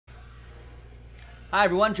Hi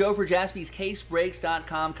everyone, Joe for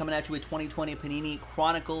JaspysCaseBreaks.com coming at you with 2020 Panini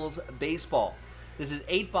Chronicles Baseball. This is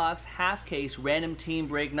 8-box half case random team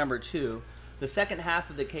break number 2. The second half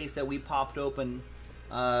of the case that we popped open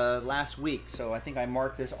last week. So I think I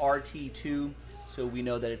marked this RT2 so we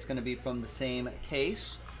know that it's going to be from the same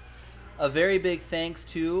case. A very big thanks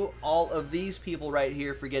to all of these people right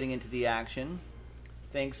here for getting into the action.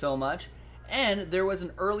 Thanks so much. And there was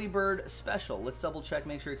an early bird special. Let's double check,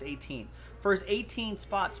 make sure it's 18. First 18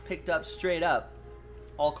 spots picked up straight up.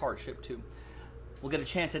 All cards shipped too. We'll get a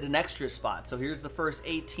chance at an extra spot. So here's the first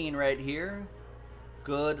 18 right here.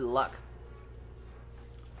 Good luck.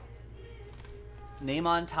 Name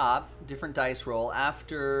on top, different dice roll.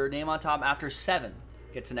 After name on top, after 7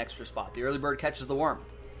 gets an extra spot. The early bird catches the worm.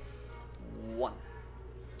 1,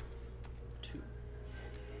 2,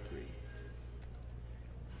 3.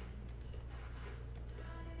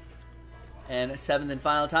 And 7th and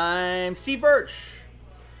final time, Steve Birch.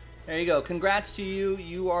 There you go. Congrats to you.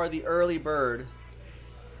 You are the early bird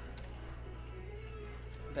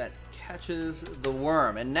that catches the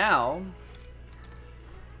worm. And now,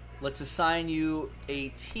 let's assign you a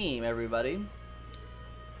team, everybody.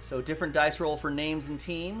 So different dice roll for names and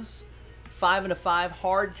teams. 5 and a 5,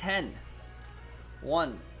 hard 10.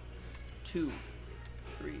 1, 2,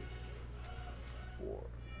 3, 4,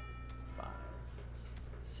 5,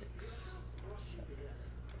 6, 7,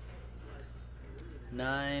 8,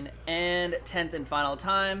 9, and 10th and final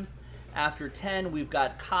time. After 10, we've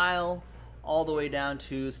got Kyle all the way down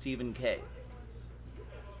to Stephen K.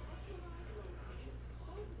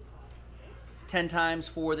 10 times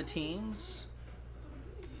for the teams.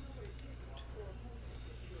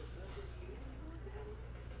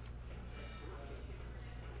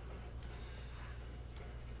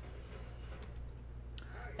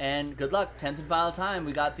 And good luck, 10th and final time.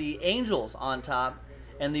 We got the Angels on top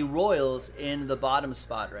and the Royals in the bottom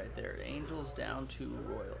spot right there. Angels down to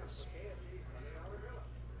Royals.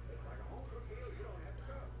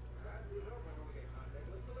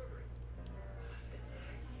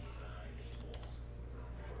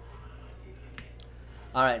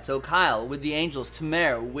 All right, so Kyle with the Angels,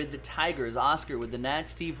 Tamer with the Tigers, Oscar with the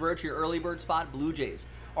Nats, Steve Birch, your early bird spot, Blue Jays.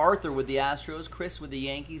 Arthur with the Astros, Chris with the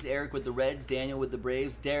Yankees, Eric with the Reds, Daniel with the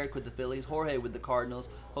Braves, Derek with the Phillies, Jorge with the Cardinals,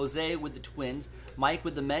 Jose with the Twins, Mike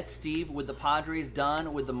with the Mets, Steve with the Padres,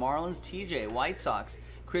 Don with the Marlins, TJ, White Sox,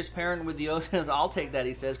 Chris Parent with the O's, I'll take that,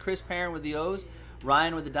 he says, Chris Parent with the O's,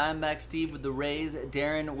 Ryan with the Diamondbacks, Steve with the Rays,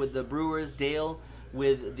 Darren with the Brewers, Dale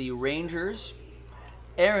with the Rangers,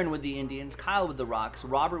 Aaron with the Indians, Kyle with the Rocks,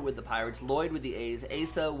 Robert with the Pirates, Lloyd with the A's,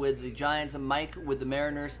 Asa with the Giants, Mike with the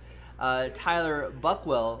Mariners, Tyler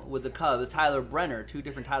Buckwell with the Cubs, Tyler Brenner, 2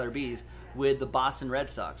 different Tyler B's, with the Boston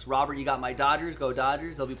Red Sox. Robert, you got my Dodgers, go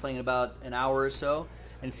Dodgers. They'll be playing in about an hour or so.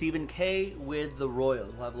 And Stephen K with the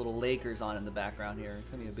Royals. We'll have little Lakers on in the background here. It's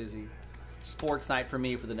going to be a busy sports night for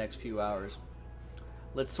me for the next few hours.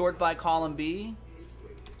 Let's sort by column B.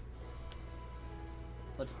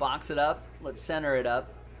 Let's box it up. Let's center it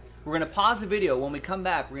up. We're going to pause the video. When we come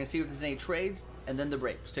back, we're going to see if there's any trades and then the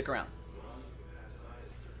break. Stick around.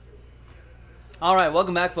 All right,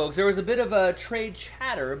 welcome back, folks. There was a bit of a trade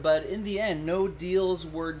chatter, but in the end, no deals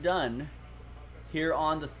were done here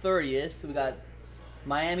on the 30th. We got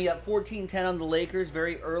Miami up 14-10 on the Lakers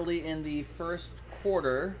very early in the first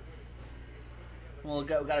quarter. Well, we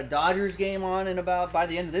got a Dodgers game on in about, by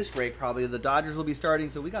the end of this break, probably. The Dodgers will be starting,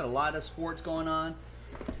 so we got a lot of sports going on,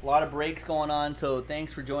 a lot of breaks going on, so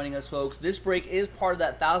thanks for joining us, folks. This break is part of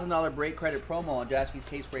that $1,000 break credit promo on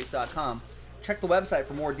JaspysCaseBreaks.com. Check the website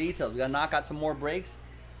for more details. We got to knock out some more breaks.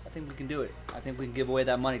 I think we can do it. I think we can give away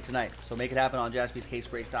that money tonight. So make it happen on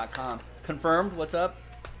JaspysCaseBreaks.com. Confirmed. What's up?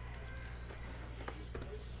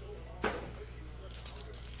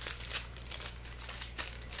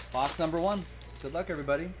 Box number 1. Good luck,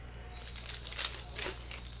 everybody.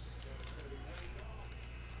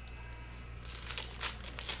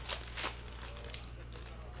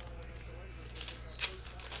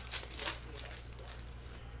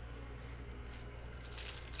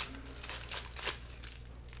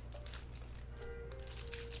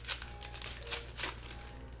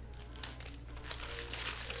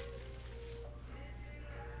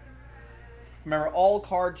 Remember, all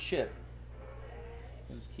cards ship.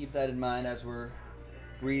 So just keep that in mind as we're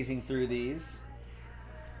breezing through these.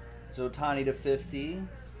 Zotani to 50.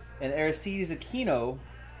 And Aristides Aquino,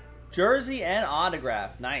 jersey and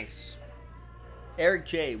autograph. Nice. Eric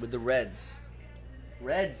J. with the Reds.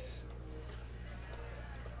 Reds.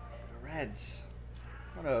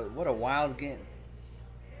 What a wild game.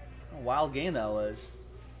 What a wild game that was.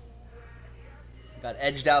 Got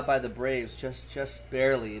edged out by the Braves just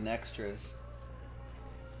barely in extras.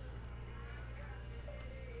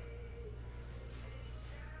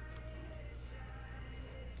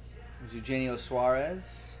 There's Eugenio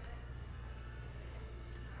Suarez.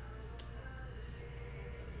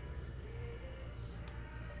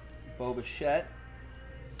 Bo Bichette.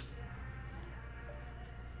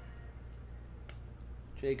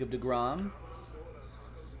 Jacob deGrom.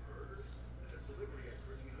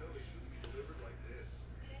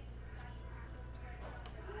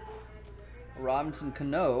 Robinson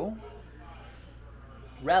Cano.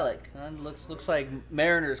 Relic. Looks like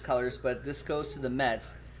Mariners colors, but this goes to the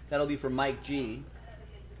Mets. That'll be for Mike G.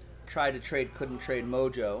 Tried to trade, couldn't trade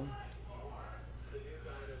Mojo.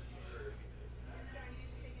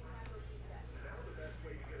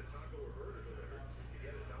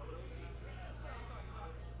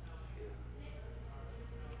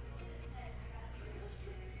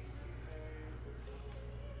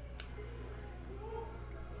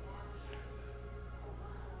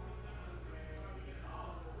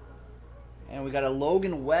 And we got a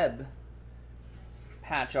Logan Webb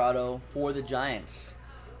patch auto for the Giants.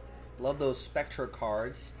 Love those Spectra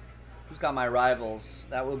cards. Who's got my rivals?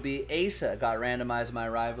 That will be Asa. Got randomized my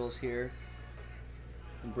rivals here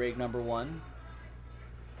in break number 1.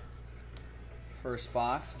 First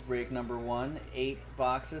box, break number 1. 8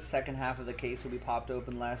 boxes. Second half of the case will be popped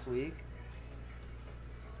open last week.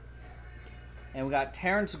 And we got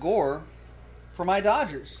Terrence Gore for my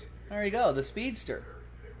Dodgers. There you go, the Speedster.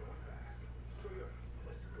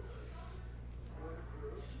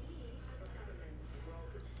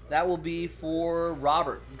 That will be for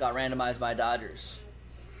Robert. Got randomized by Dodgers.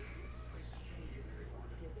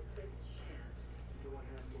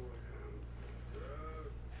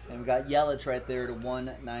 And we got Yelich right there to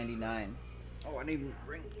 199. Oh, I need to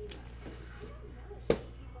bring.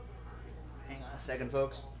 Hang on a second,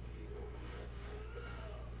 folks.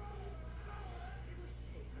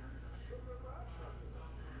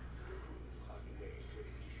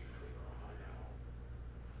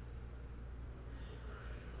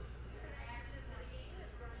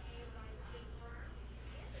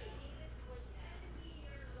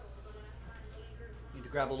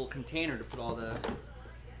 Grab a little container to put all the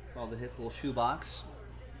his little shoebox.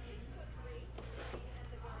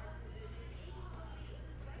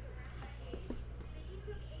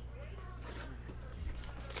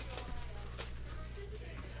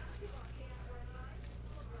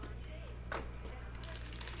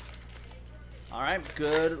 All right,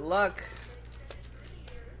 good luck.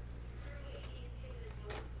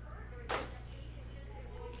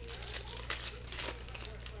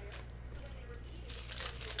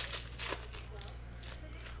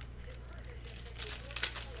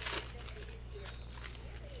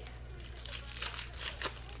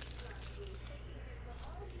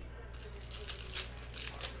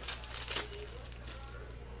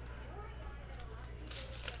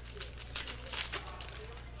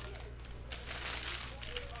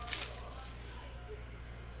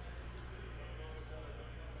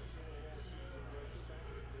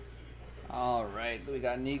 All right, we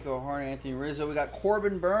got Nico Horner, Anthony Rizzo. We got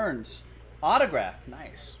Corbin Burns, autograph,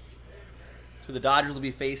 nice. So the Dodgers will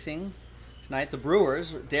be facing tonight the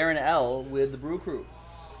Brewers. Darren L with the Brew Crew.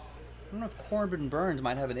 I don't know if Corbin Burns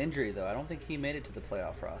might have an injury though. I don't think he made it to the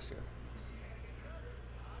playoff roster.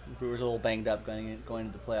 The Brewers are a little banged up going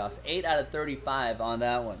into the playoffs. 8 out of 35 on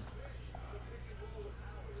that one.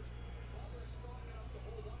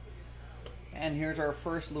 And here's our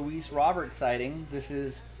first Luis Robert sighting. This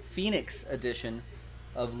is Phoenix edition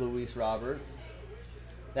of Luis Robert.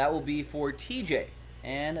 That will be for TJ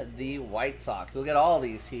and the White Sox. You'll get all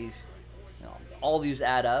these tees. You know, all these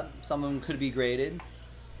add up. Some of them could be graded.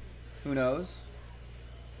 Who knows?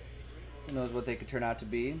 Who knows what they could turn out to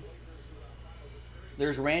be?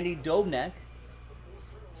 There's Randy Dobnak.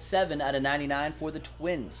 7 out of 99 for the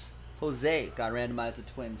Twins. Jose got randomized the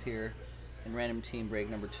Twins here in random team break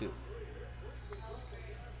number 2.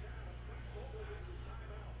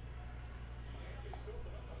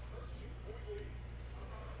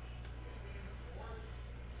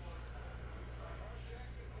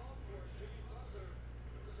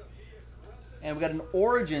 And we got an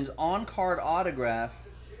Origins on-card autograph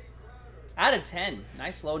out of 10.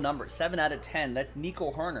 Nice low number. 7 out of 10. That's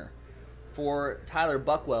Nico Horner for Tyler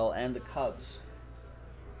Buckwell and the Cubs.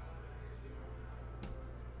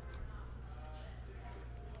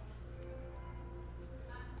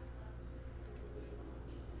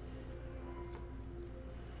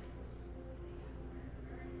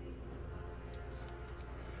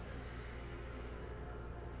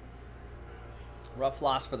 Rough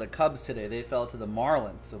loss for the Cubs today. They fell to the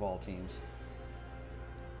Marlins, of all teams.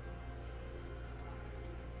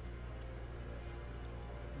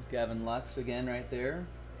 There's Gavin Lux again right there.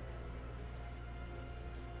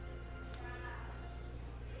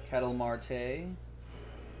 Kettle Marte.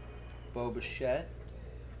 Bo Bichette.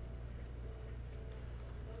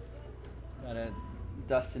 Got a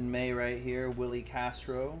Dustin May right here. Willie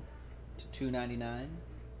Castro to $2.99.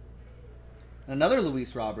 Another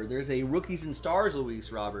Luis Robert. There's a Rookies and Stars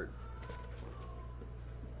Luis Robert.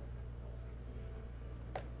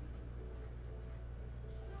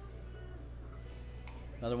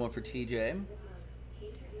 Another one for TJ.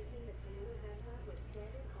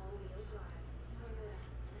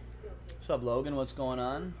 What's up, Logan? What's going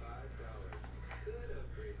on?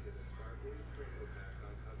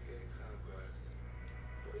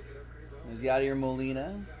 There's Yadier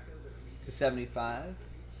Molina to 75.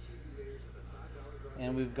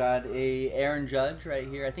 And we've got a Aaron Judge right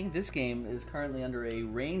here. I think this game is currently under a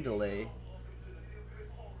rain delay.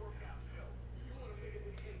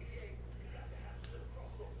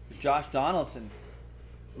 Josh Donaldson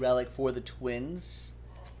relic for the Twins.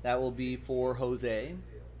 That will be for Jose.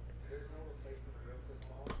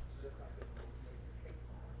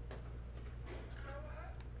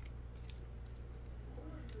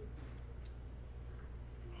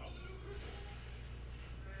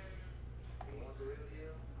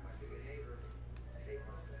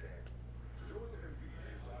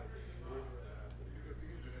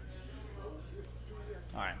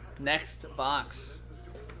 All right, next box.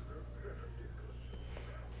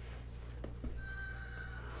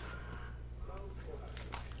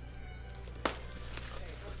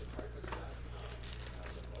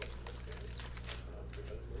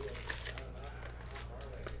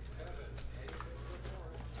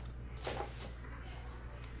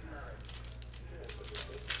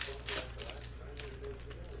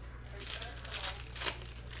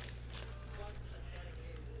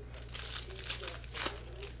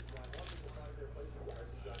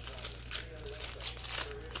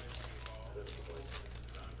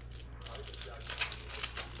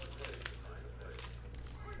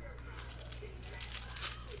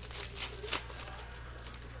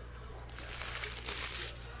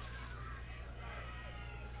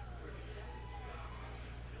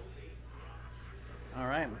 All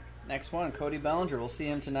right, next one, Cody Bellinger. We'll see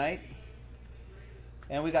him tonight.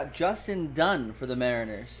 And we got Justin Dunn for the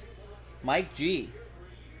Mariners. Mike G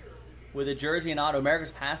with a jersey and auto,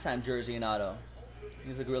 America's Pastime jersey and auto.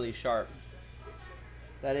 These look really sharp.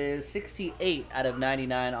 That is 68 out of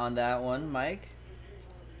 99 on that one, Mike.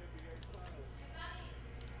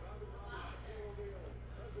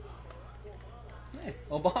 Hey,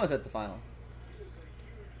 Obama's at the final.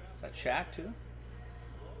 Is that Shaq too?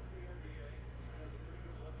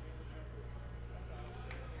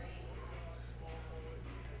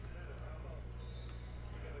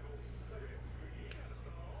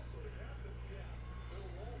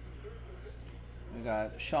 We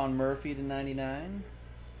got Sean Murphy to 99.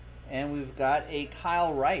 And we've got a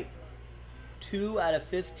Kyle Wright. 2 out of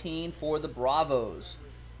 15 for the Bravos.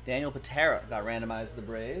 Daniel Patera got randomized to the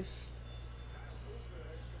Braves.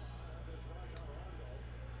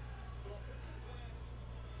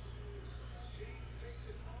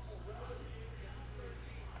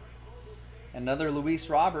 Another Luis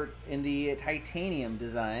Robert in the titanium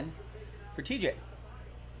design for TJ.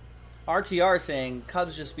 RTR saying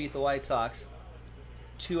Cubs just beat the White Sox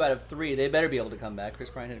 2 out of 3. They better be able to come back.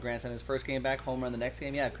 Chris Bryant hit a grand slam his first game back, home run the next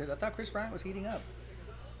game. Yeah, I thought Chris Bryant was heating up.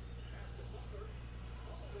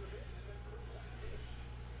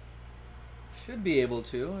 Should be able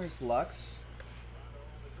to. There's Lux.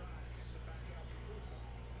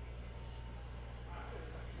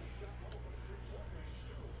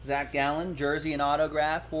 Zach Gallen, jersey and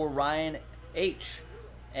autograph for Ryan H.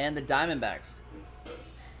 and the Diamondbacks.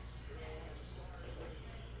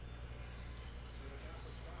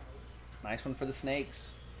 Nice one for the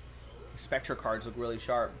Snakes. The Spectra cards look really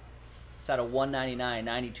sharp. It's out of 199,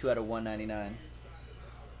 92 out of 199.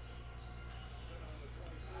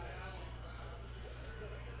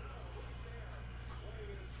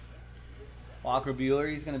 Walker Buehler,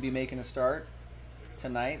 he's going to be making a start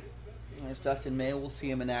tonight. There's Dustin May. We'll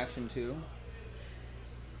see him in action too.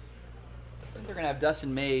 I think they're going to have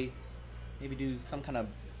Dustin May maybe do some kind of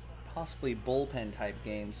possibly bullpen type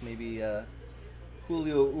games. Maybe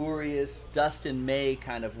Julio Urias, Dustin May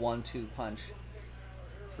kind of 1-2 punch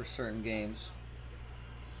for certain games.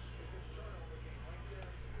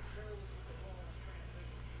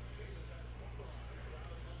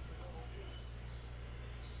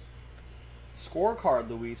 Scorecard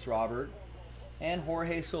Luis Robert and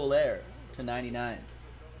Jorge Soler to 99.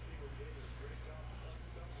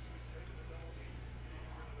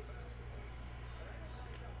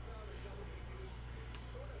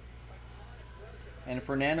 And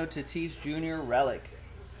Fernando Tatis Jr. relic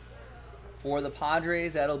For the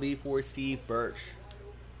Padres, that'll be for Steve Birch.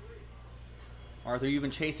 Arthur, you've been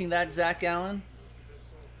chasing that, Zach Gallen?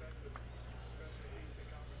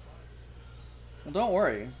 Well, don't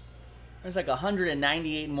worry. There's like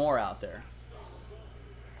 198 more out there.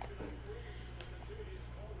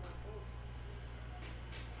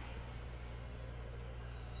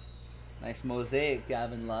 Nice mosaic,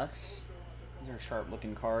 Gavin Lux. These are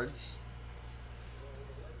sharp-looking cards.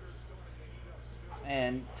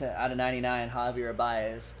 And out of 99, Javier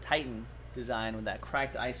Baez, Titan design with that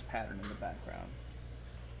cracked ice pattern in the background.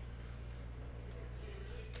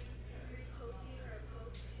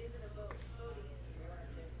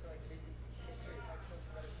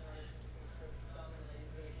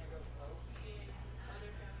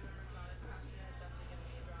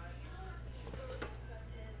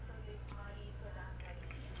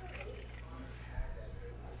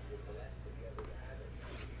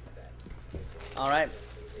 All right,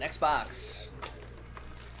 next box.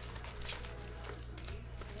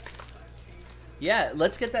 Yeah,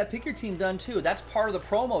 let's get that pick your team done too. That's part of the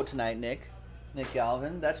promo tonight, Nick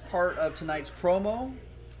Galvin. That's part of tonight's promo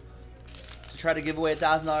to try to give away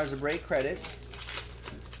 $1,000 of break credit.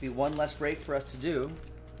 Be one less break for us to do.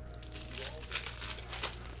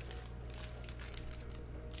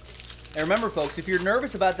 And remember, folks, if you're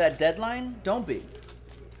nervous about that deadline, don't be,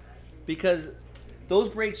 because those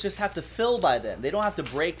breaks just have to fill by then. They don't have to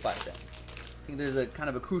break by then. I think there's a kind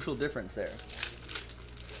of a crucial difference there.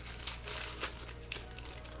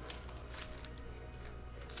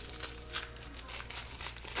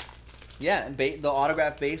 Yeah, and the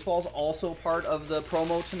autographed baseball is also part of the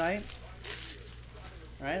promo tonight.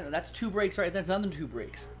 All right, that's 2 breaks right there. That's another 2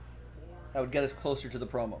 breaks. That would get us closer to the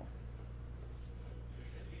promo.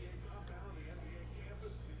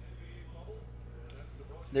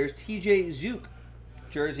 There's TJ Zook,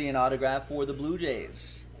 jersey and autograph for the Blue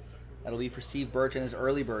Jays. That'll be for Steve Birch in his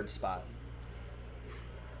early bird spot.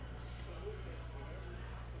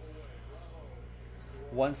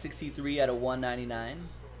 $163 out of $199.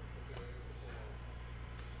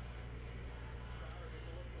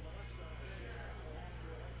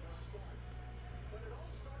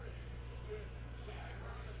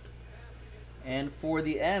 And for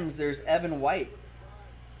the M's, there's Evan White,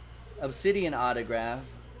 Obsidian autograph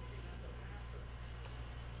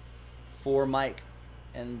for Mike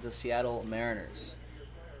and the Seattle Mariners.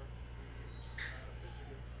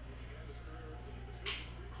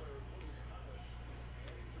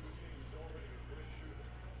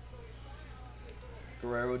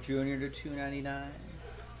 Guerrero Jr. to $2.99.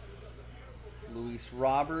 Luis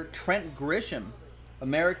Robert. Trent Grisham,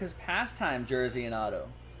 America's Pastime jersey and auto.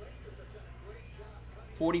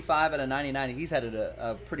 45 out of 99. He's had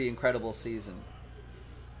a pretty incredible season.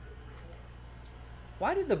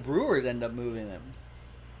 Why did the Brewers end up moving him?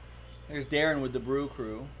 There's Darren with the Brew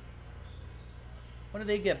Crew. What did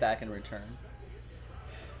they get back in return?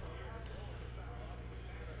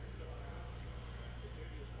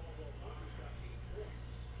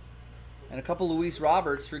 And a couple Luis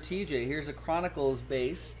Roberts for TJ. Here's a Chronicles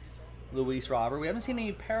base Luis Robert. We haven't seen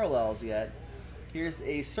any parallels yet. Here's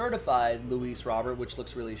a certified Luis Robert, which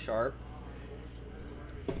looks really sharp.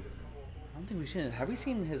 I don't think we've seen it. Have we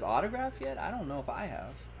seen his autograph yet? I don't know if I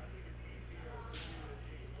have.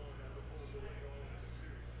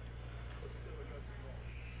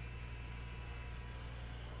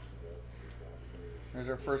 There's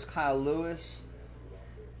our first Kyle Lewis.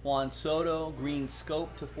 Juan Soto, green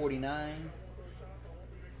scope to 49.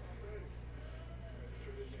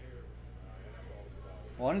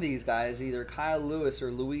 One of these guys, either Kyle Lewis or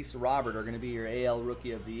Luis Robert, are going to be your AL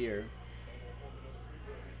Rookie of the Year.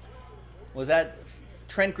 Was that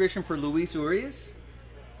Trent Grisham for Luis Urias?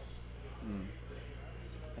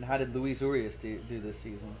 And how did Luis Urias do this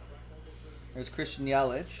season? There's Christian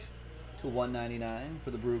Yelich to 199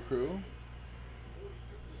 for the Brew Crew.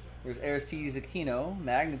 There's Aristides Aquino,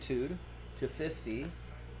 magnitude to 50.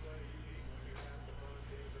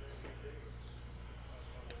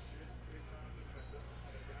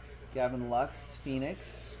 Gavin Lux,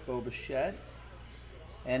 Phoenix, Bo Bichette.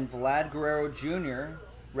 And Vlad Guerrero Jr.,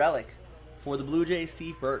 relic for the Blue Jays,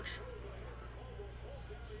 Steve Birch.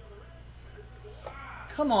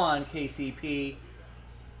 Come on, KCP.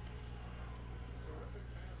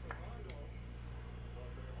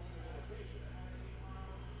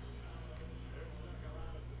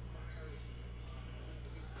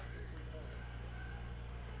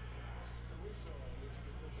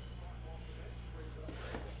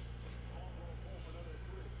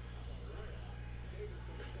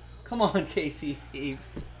 Come on, KCP.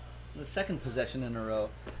 The second possession in a row.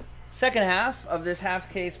 Second half of this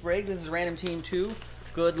half case break. This is Random Team 2.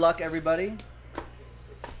 Good luck, everybody.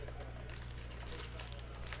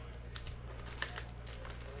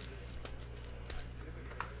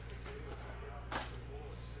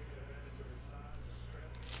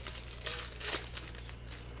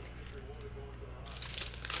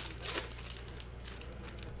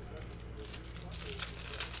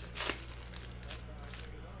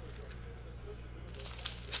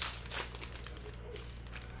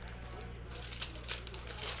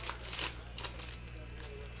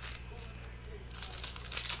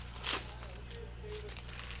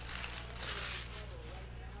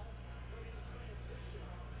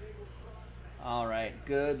 All right,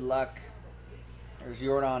 good luck. There's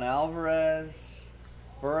Yordan Alvarez,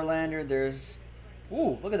 Verlander. There's,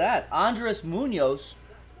 ooh, look at that. Andres Munoz,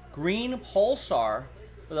 green Pulsar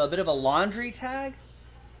with a bit of a laundry tag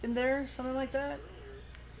in there, something like that.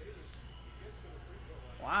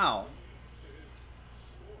 Wow.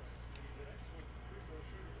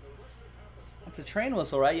 That's a train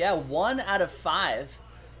whistle, right? Yeah, 1 out of 5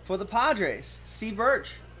 for the Padres. Steve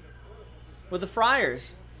Birch with the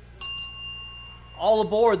Friars. All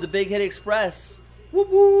aboard the Big Hit Express. Whoop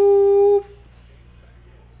whoop.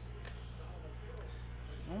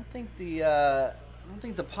 I don't think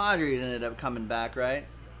the Padres ended up coming back, right?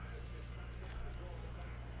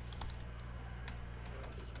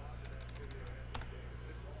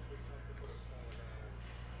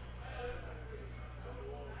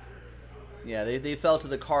 Yeah, they fell to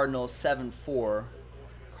the Cardinals 7-4.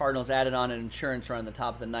 Cardinals added on an insurance run at the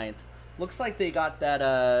top of the 9th. Looks like they got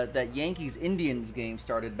that Yankees-Indians game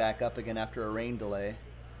started back up again after a rain delay.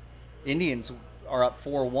 Indians are up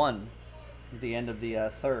 4-1 at the end of the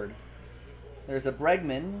 3rd. There's a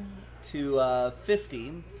Bregman to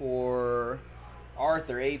 50 for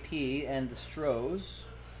Arthur, AP, and the Stros.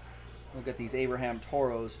 We'll get these Abraham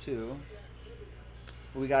Toros, too.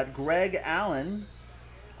 We got Greg Allen,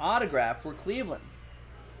 autograph for Cleveland.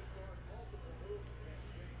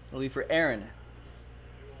 It'll be for Aaron.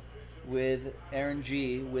 With Aaron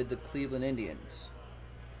G. with the Cleveland Indians.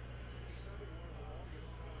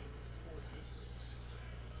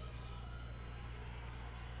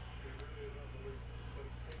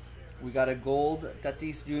 We got a gold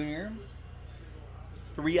Tatis Jr.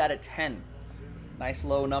 3 out of 10. Nice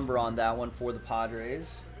low number on that one for the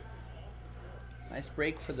Padres. Nice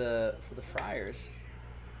break for the Friars.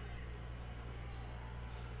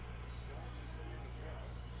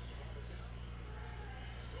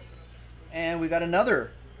 And we got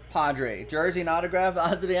another Padre. Jersey and autograph,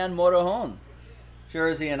 Adrian Morejon.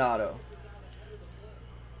 Jersey and auto.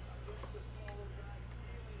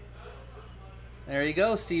 There you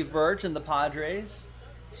go, Steve Birch and the Padres.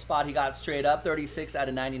 Spot he got straight up, 36 out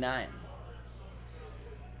of 99.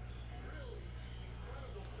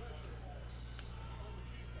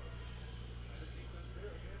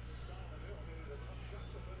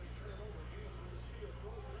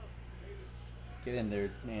 Get in there,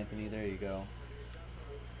 Anthony. There you go.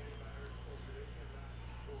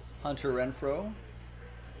 Hunter Renfroe.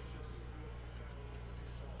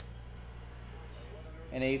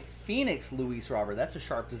 And a Phoenix Luis Robert. That's a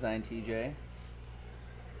sharp design, TJ.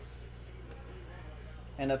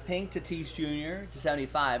 And a pink Tatis Jr. to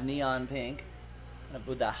 75, neon pink.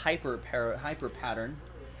 With the hyper pattern.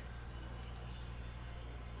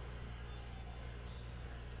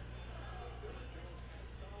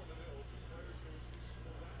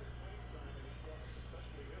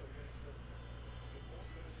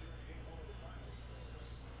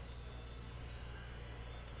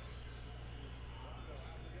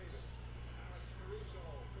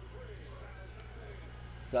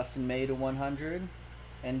 Dustin May to 100.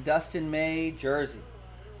 And Dustin May jersey.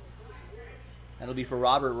 That'll be for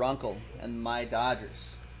Robert Runkle and my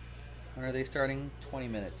Dodgers. When are they starting? 20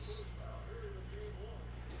 minutes.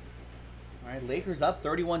 All right, Lakers up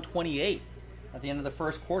 31-28. At the end of the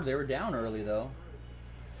first quarter, they were down early, though.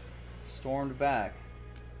 Stormed back.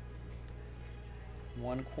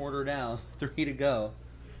 1 quarter down, 3 to go.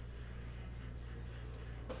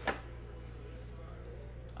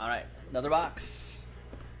 All right, another box.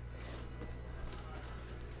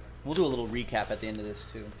 We'll do a little recap at the end of this,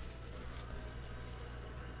 too.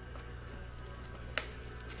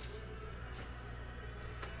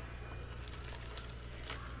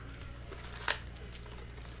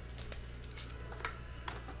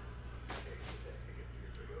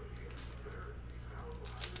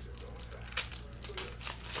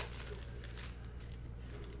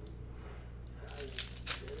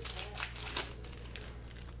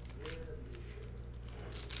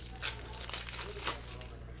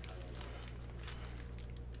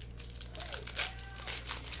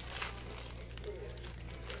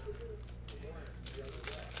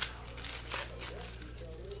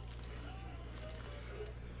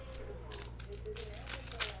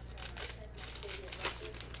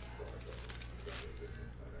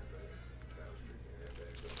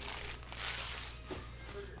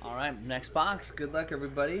 right, next box. Good luck,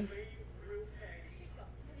 everybody.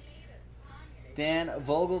 Dan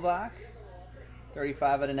Vogelbach,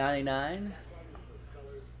 35 out of 99.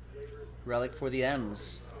 Relic for the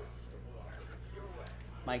M's.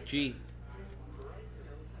 Mike G.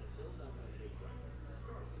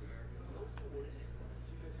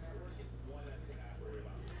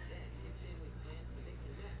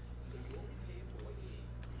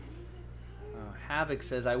 Havoc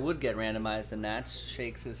says, I would get randomized the Nats.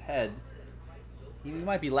 Shakes his head. He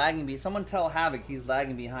might be lagging. Someone tell Havoc he's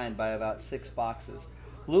lagging behind by about 6 boxes.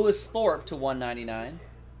 Lewis Thorpe to 199.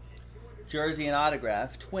 Jersey and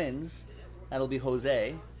autograph. Twins. That'll be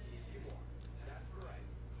Jose.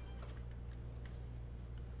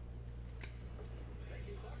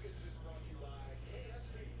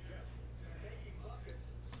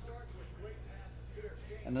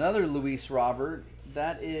 And another Luis Robert.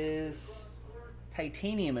 That is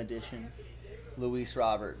Titanium Edition. Luis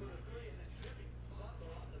Robert.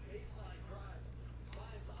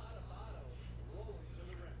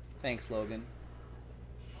 Thanks, Logan.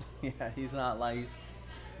 Yeah, he's not like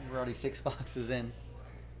we're already 6 boxes in.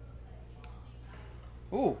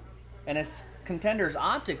 Ooh, and it's Contenders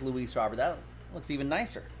Optic Luis Robert. That looks even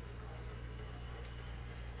nicer.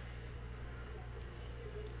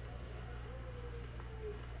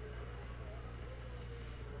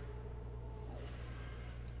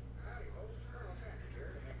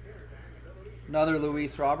 Another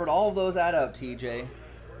Luis Robert. All of those add up, TJ.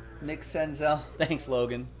 Nick Senzel. Thanks,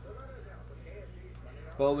 Logan.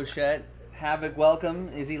 Bo Bichette. Havoc, welcome.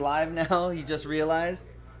 Is he live now? You just realized?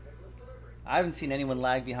 I haven't seen anyone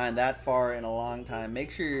lag behind that far in a long time.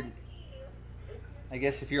 Make sure you're... I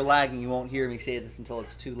guess if you're lagging, you won't hear me say this until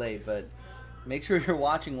it's too late, but make sure you're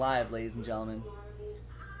watching live, ladies and gentlemen.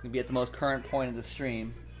 You'll be at the most current point of the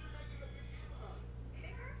stream.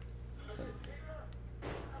 So,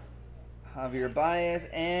 Javier Baez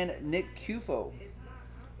and Nick Cufo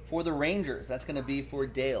for the Rangers. That's going to be for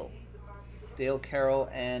Dale. Dale Carroll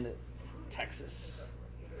and Texas.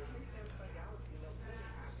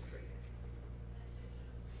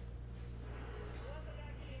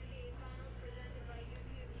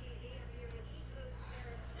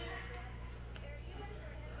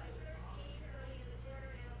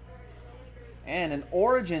 And an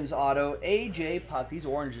Origins auto, AJ Puck. These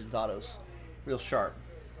Origins autos, real sharp.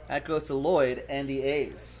 That goes to Lloyd and the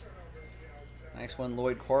A's. Nice one,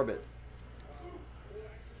 Lloyd Corbett.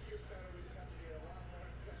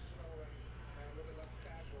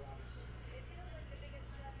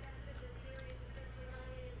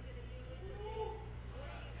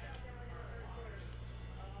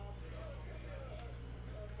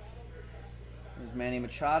 There's Manny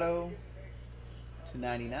Machado to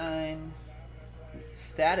 99.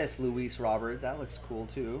 Status Luis Robert, that looks cool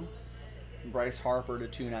too. And Bryce Harper to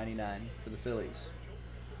 299 for the Phillies.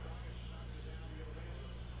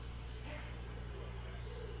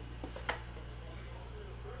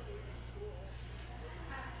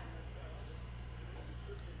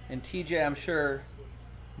 And TJ, I'm sure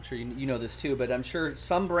you know this too, but I'm sure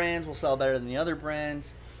some brands will sell better than the other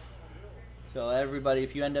brands. So everybody,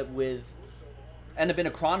 if you end up in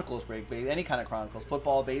a Chronicles break, any kind of Chronicles,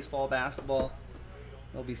 football, baseball, basketball,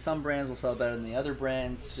 there'll be some brands will sell better than the other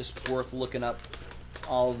brands. Just worth looking up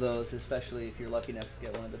all of those, especially if you're lucky enough to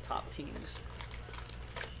get one of the top teams.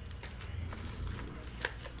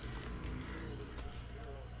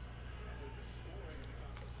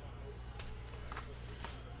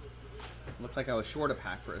 Looked like I was short a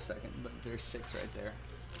pack for a second, but there's 6 right there.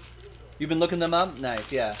 You've been looking them up?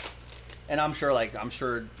 Nice, yeah. And I'm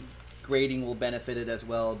sure grading will benefit it as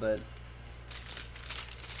well, but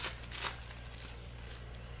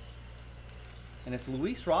and if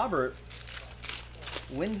Luis Robert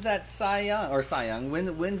wins that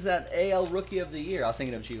wins that AL Rookie of the Year, I was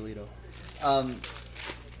thinking of Giolito.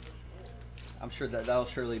 I'm sure that'll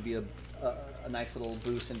surely be a nice little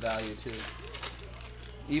boost in value too,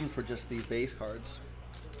 even for just these base cards.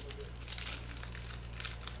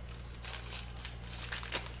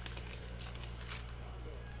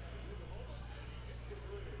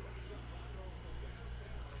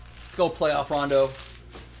 Let's go playoff Rondo.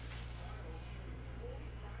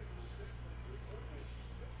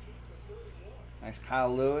 Nice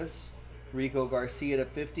Kyle Lewis, Rico Garcia to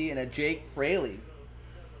 50, and a Jake Fraley.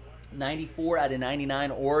 94 out of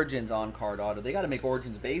 99 Origins on card auto. They got to make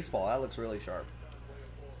Origins baseball. That looks really sharp.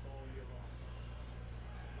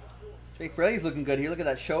 Jake Fraley's looking good here. Look at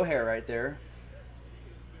that show hair right there.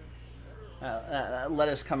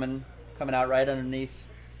 Lettuce coming out right underneath,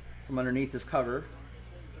 from underneath his cover.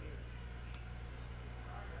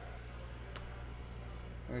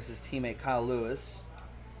 There's his teammate Kyle Lewis.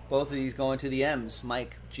 Both of these going to the M's.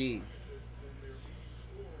 Mike G.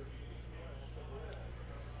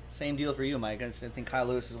 Same deal for you, Mike. I think Kyle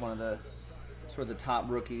Lewis is one of the sort of the top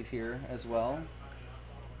rookies here as well.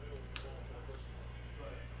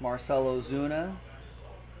 Marcell Ozuna.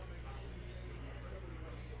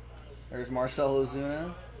 There's Marcell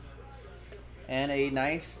Ozuna. And a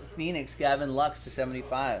nice Phoenix Gavin Lux to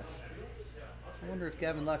 75. I wonder if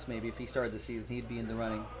Gavin Lux, maybe, if he started the season, he'd be in the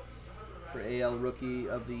running for AL Rookie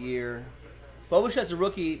of the Year. Bo Bichette's a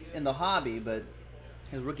rookie in the hobby, but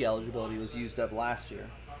his rookie eligibility was used up last year.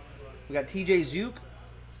 We got TJ Zook,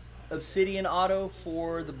 Obsidian Auto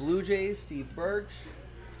for the Blue Jays, Steve Birch.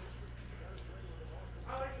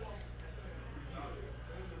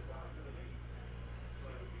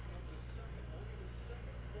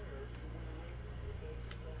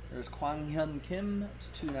 There's Kwang Hyun Kim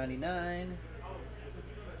to 299.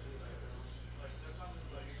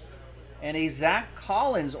 And a Zach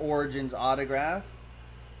Collins Origins autograph.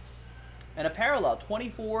 And a parallel,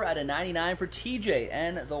 24 out of 99 for TJ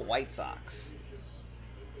and the White Sox.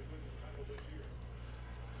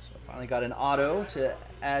 So finally got an auto to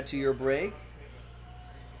add to your break.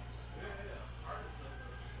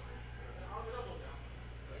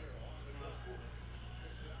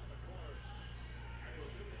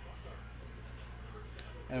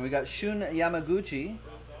 And we got Shun Yamaguchi,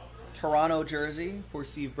 Toronto jersey for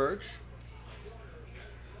Steve Birch.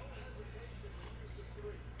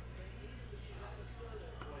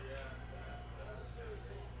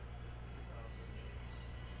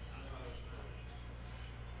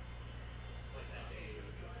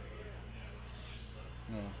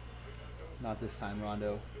 No, not this time,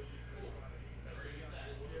 Rondo.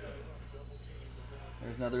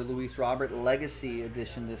 There's another Luis Robert Legacy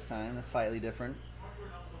edition this time. That's slightly different.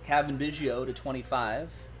 Kevin Biggio to 25.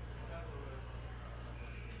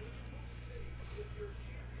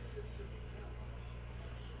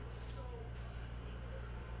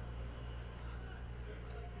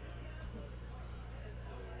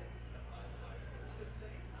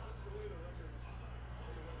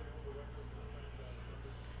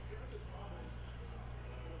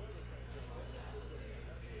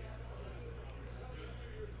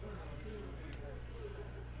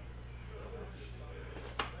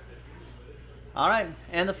 All right,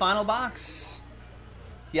 and the final box.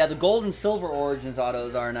 Yeah, the gold and silver Origins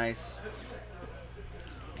autos are nice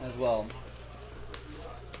as well.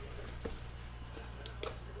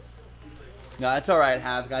 No, that's all right,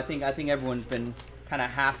 Havoc. I think everyone's been kind of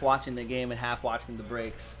half watching the game and half watching the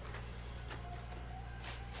breaks.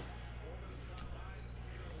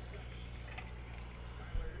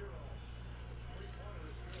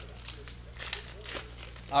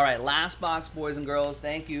 All right, last box, boys and girls.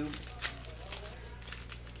 Thank you.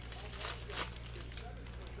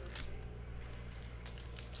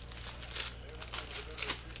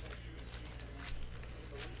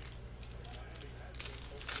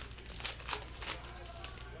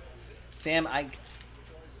 Sam,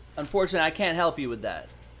 unfortunately, I can't help you with that.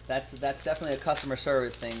 That's definitely a customer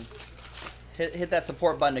service thing. Hit that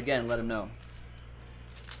support button again. Let them know.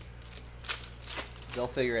 They'll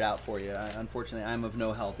figure it out for you. Unfortunately, I'm of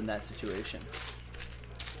no help in that situation.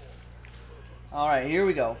 All right, here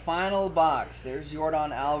we go. Final box. There's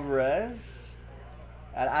Yordan Alvarez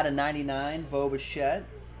out of 99. Bo Bichette.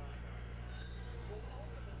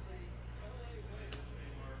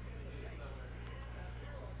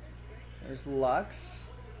 There's Lux.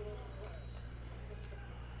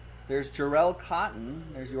 There's Jarrell Cotton.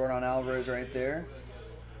 There's Yordan Alvarez right there.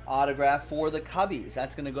 Autograph for the Cubbies.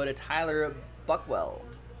 That's going to go to Tyler Buckwell.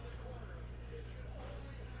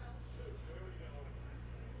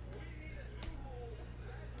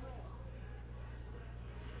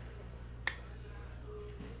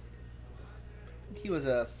 I think he was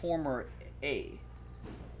a former A.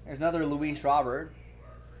 There's another Luis Robert.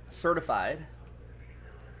 Certified.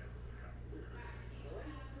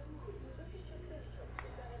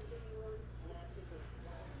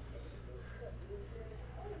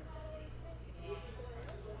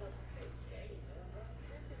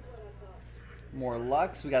 More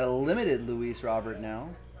Lux. We got a limited Luis Robert now.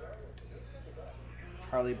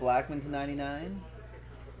 Charlie Blackmon to 99.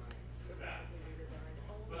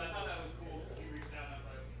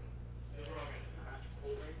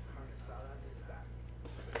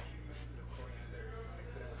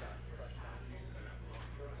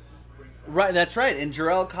 Right, that's right. And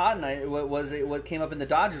Jarrell Cotton, what came up in the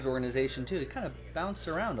Dodgers organization too. It kind of bounced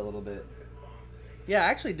around a little bit. Yeah, I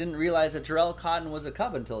actually didn't realize that Jarrell Cotton was a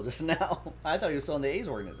Cub until just now. I thought he was still in the A's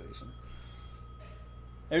organization.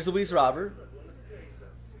 There's Luis Robert.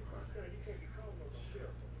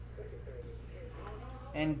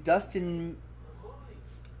 And Dustin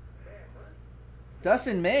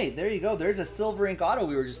May. There you go. There's a silver ink auto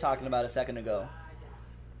we were just talking about a second ago.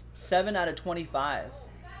 7 out of 25.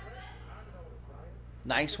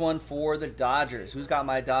 Nice one for the Dodgers. Who's got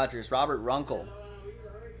my Dodgers? Robert Runkle.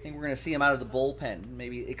 I think we're going to see him out of the bullpen.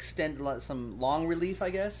 Maybe extend some long relief, I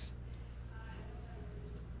guess.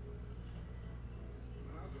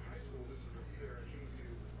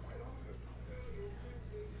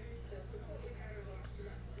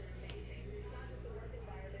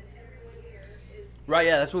 Right,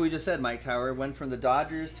 yeah, that's what we just said, Mike Tower. Went from the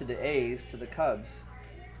Dodgers to the A's to the Cubs.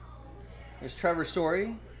 There's Trevor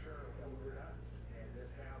Story.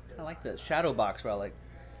 I like the shadow box relic.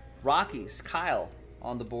 Rockies, Kyle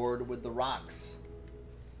on the board with the Rocks.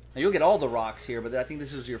 Now you'll get all the Rocks here, but I think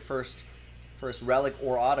this is your first relic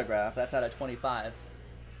or autograph. That's out of 25.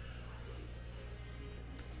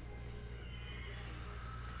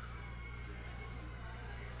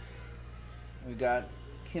 We got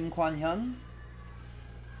Kim Kwan-hyun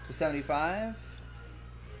to 75.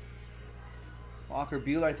 Walker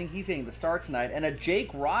Buehler, I think he's getting the start tonight. And a Jake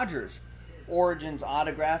Rogers Origins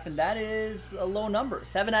autograph, and that is a low number,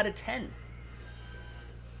 7 out of 10.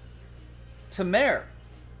 Tamer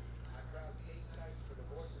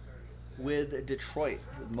with Detroit,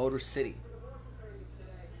 with Motor City.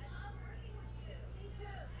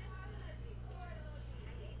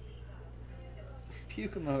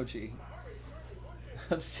 Puke emoji.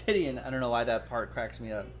 Obsidian, I don't know why that part cracks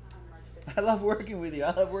me up. I love working with you.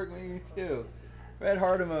 I love working with you too. Red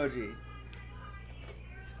heart emoji.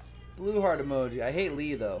 Blue heart emoji. I hate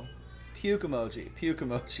Lee though. Puke emoji. Puke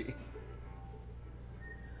emoji.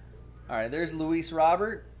 Alright, there's Luis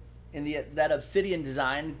Robert in that Obsidian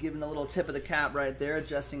design, giving a little tip of the cap right there,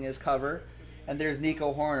 adjusting his cover. And there's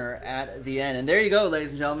Nico Horner at the end. And there you go, ladies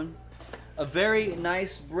and gentlemen. A very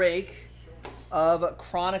nice break of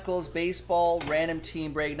Chronicles Baseball Random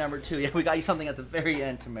Team Break number 2. Yeah, we got you something at the very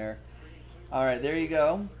end, Tamer. Alright, there you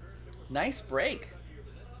go. Nice break.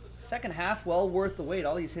 Second half, well worth the wait.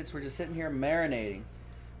 All these hits were just sitting here marinating.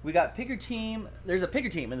 We got Pick Your Team. There's a Pick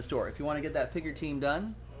Your Team in the store if you want to get that Pick Your Team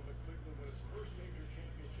done.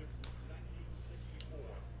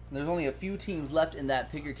 There's only a few teams left in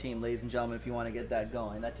that Pick Your Team, ladies and gentlemen, if you want to get that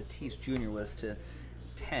going. That Tatis Jr. was to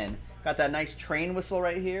 10. Got that nice train whistle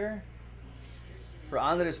right here for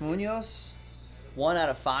Andres Munoz. 1 out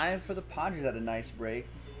of 5 for the Padres. Had a nice break.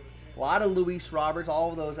 A lot of Luis Roberts.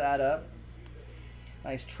 All of those add up.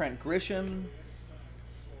 Nice Trent Grisham.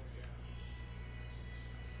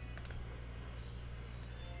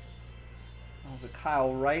 That was a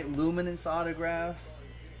Kyle Wright Luminance autograph.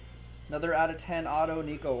 Another out of 10 auto,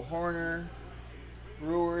 Nico Horner.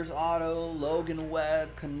 Brewers auto, Logan Webb,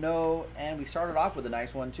 Cano, and we started off with a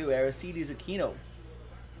nice one too, Aristides Aquino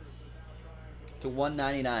to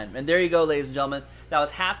 199. And there you go, ladies and gentlemen. That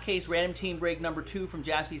was half case random team break number 2 from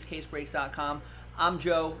jaspyscasebreaks.com. I'm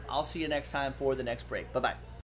Joe. I'll see you next time for the next break. Bye-bye.